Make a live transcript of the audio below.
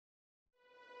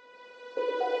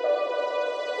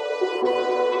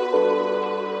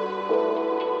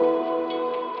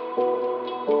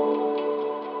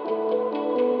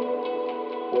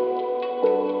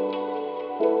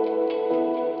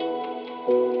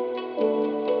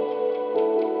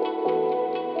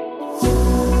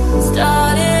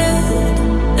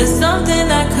started as something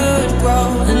that could grow,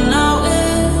 and now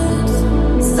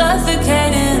it's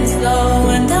suffocating slow,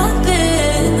 and I've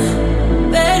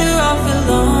been better off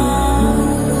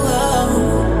alone.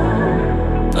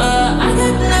 But I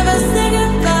could never say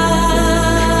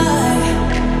goodbye,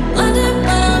 London,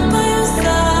 when I'm by your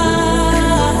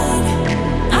side.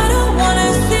 I don't wanna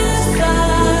see the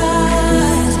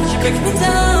signs. You're breaking me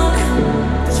down,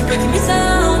 you're breaking me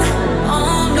down.